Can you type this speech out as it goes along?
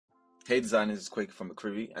Hey designers, it's Quake from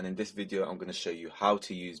Akrivi, and in this video I'm going to show you how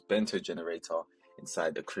to use Bento Generator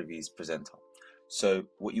inside Akrivi's Presenter. So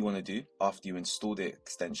what you want to do after you install the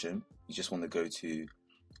extension, you just want to go to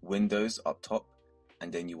Windows up top,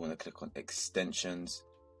 and then you want to click on Extensions,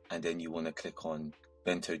 and then you want to click on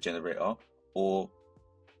Bento Generator, or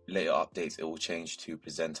later updates it will change to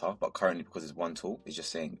Presenter, but currently because it's one tool, it's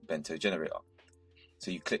just saying Bento Generator.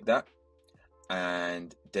 So you click that,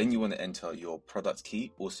 and then you want to enter your product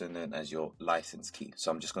key, also known as your license key. So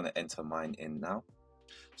I'm just going to enter mine in now.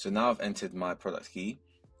 So now I've entered my product key.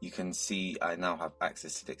 You can see I now have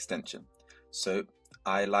access to the extension. So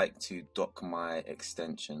I like to dock my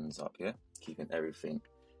extensions up here, keeping everything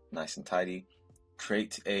nice and tidy.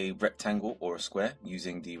 Create a rectangle or a square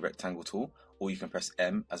using the rectangle tool, or you can press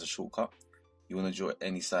M as a shortcut. You want to draw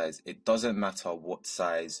any size. It doesn't matter what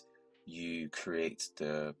size you create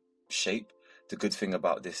the shape. The good thing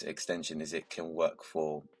about this extension is it can work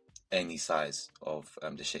for any size of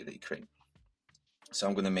the shape that you create. So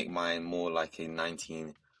I'm going to make mine more like a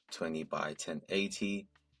 1920 by 1080,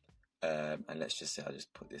 and let's just say I'll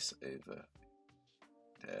just put this over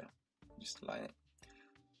there, just line it.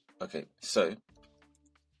 Okay, so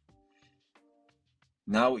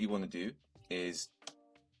now what you want to do is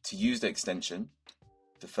to use the extension.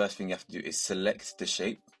 The first thing you have to do is select the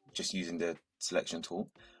shape just using the selection tool.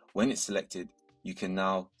 When it's selected, you can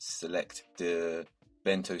now select the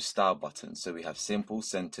Bento style button. So we have simple,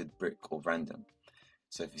 centered, brick, or random.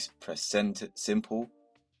 So if you press simple,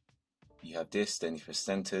 you have this, then you press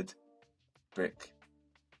centered, brick.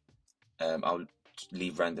 I'll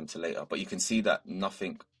leave random to later, but you can see that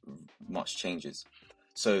nothing much changes.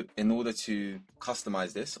 So in order to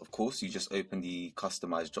customize this, of course, you just open the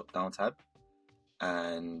customize drop down tab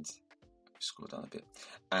and scroll down a bit,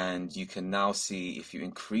 and you can now see if you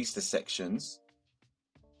increase the sections,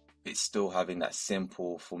 it's still having that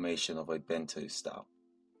simple formation of a bento style.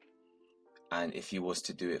 And if you was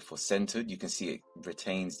to do it for centered, you can see it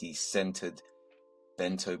retains the centered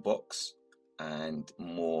bento box, and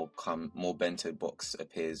more bento box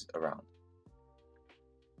appears around.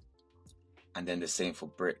 And then the same for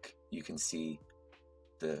brick, you can see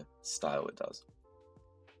the style it does.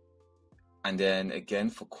 And then again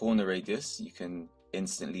for corner radius, you can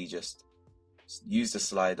instantly just use the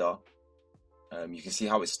slider. You can see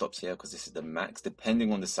how it stops here because this is the max,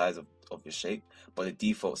 depending on the size of your shape, but the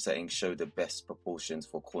default settings show the best proportions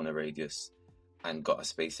for corner radius and gutter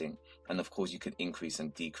spacing. And of course you can increase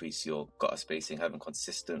and decrease your gutter spacing, having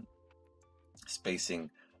consistent spacing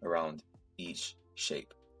around each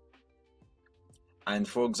shape. And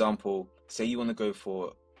for example, say you want to go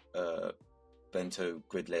for a bento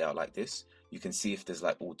grid layout like this, you can see if there's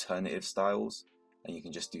like alternative styles, and you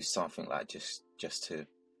can just do something like just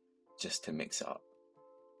to mix it up.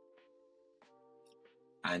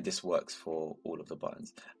 And this works for all of the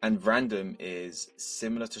buttons. And random is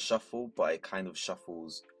similar to shuffle, but it kind of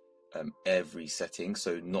shuffles every setting,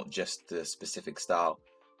 so not just the specific style,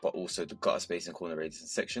 but also the gutter space and corner radius and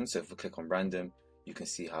section. So if we click on random, you can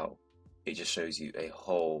see how it just shows you a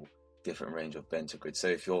whole different range of bento grid. So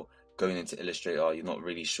if you're going into Illustrator, you're not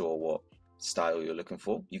really sure what style you're looking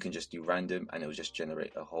for, you can just do random and it will just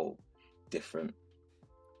generate a whole different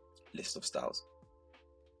list of styles.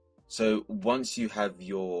 So once you have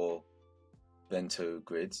your bento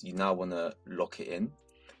grids, you now want to lock it in,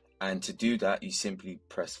 and to do that you simply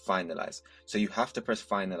press finalize. So you have to press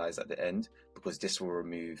finalize at the end because this will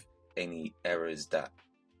remove any errors that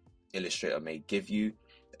Illustrator may give you,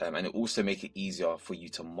 and it also make it easier for you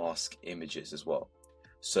to mask images as well.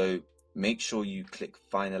 So make sure you click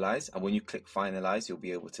finalize, and when you click finalize you'll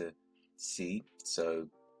be able to see, so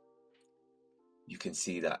you can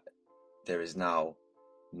see that there is now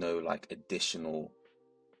no like additional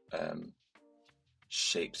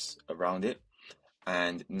shapes around it.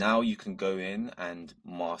 And now you can go in and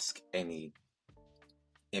mask any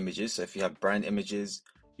images. So if you have brand images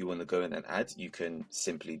you want to go in and add, you can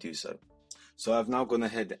simply do so. So I've now gone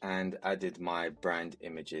ahead and added my brand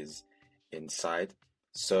images inside.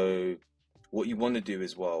 So what you want to do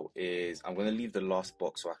as well is, I'm going to leave the last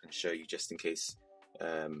box so I can show you, just in case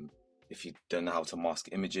if you don't know how to mask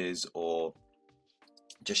images, or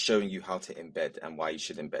just showing you how to embed and why you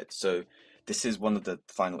should embed. So this is one of the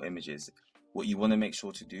final images. What you want to make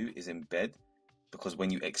sure to do is embed, because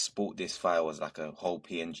when you export this file as like a whole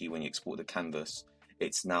PNG, when you export the canvas,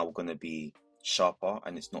 it's now going to be sharper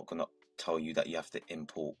and it's not going to tell you that you have to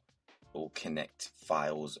import or connect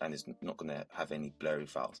files, and it's not going to have any blurry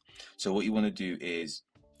files. So what you want to do is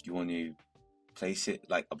you want to place it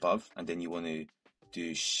like above, and then you want to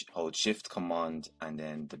do hold shift command and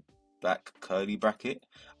then the back curly bracket,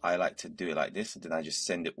 I like to do it like this, and then I just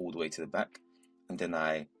send it all the way to the back, and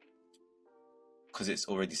then because it's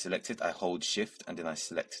already selected, I hold shift and then I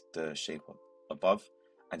select the shape above,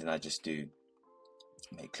 and then I just do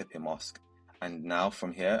make clipping mask. And now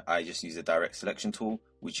from here, I just use the direct selection tool,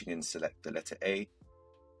 which you can select the letter A,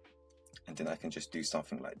 and then I can just do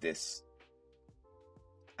something like this.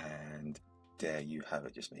 And there you have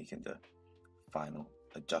it, just making the final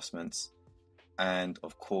adjustments. And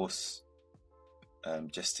of course,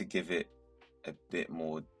 just to give it a bit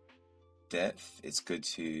more depth, it's good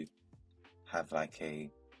to have like a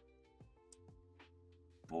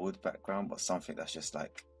board background, but something that's just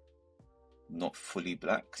like not fully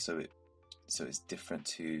black, so it's different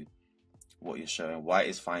to what you're showing. White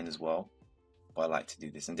is fine as well, but I like to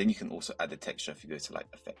do this. And then you can also add the texture if you go to like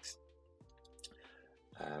effects.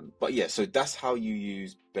 But yeah, so that's how you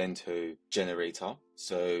use Bento Generator.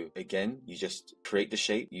 So again, you just create the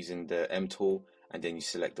shape using the M tool, and then you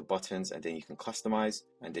select the buttons, and then you can customize,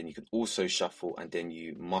 and then you can also shuffle, and then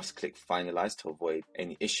you must click finalize to avoid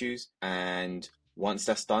any issues. And once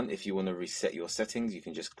that's done, if you want to reset your settings, you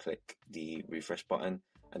can just click the refresh button,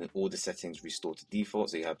 and then all the settings restore to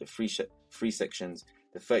default. So you have the three sections,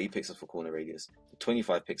 the 30 pixels for corner radius, the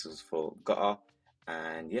 25 pixels for gutter,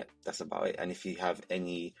 and yeah, that's about it. And if you have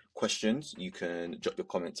any questions, you can drop your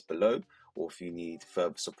comments below, or if you need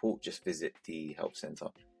further support, just visit the help center.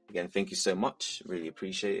 Again, thank you so much, really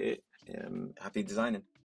appreciate it. Happy designing.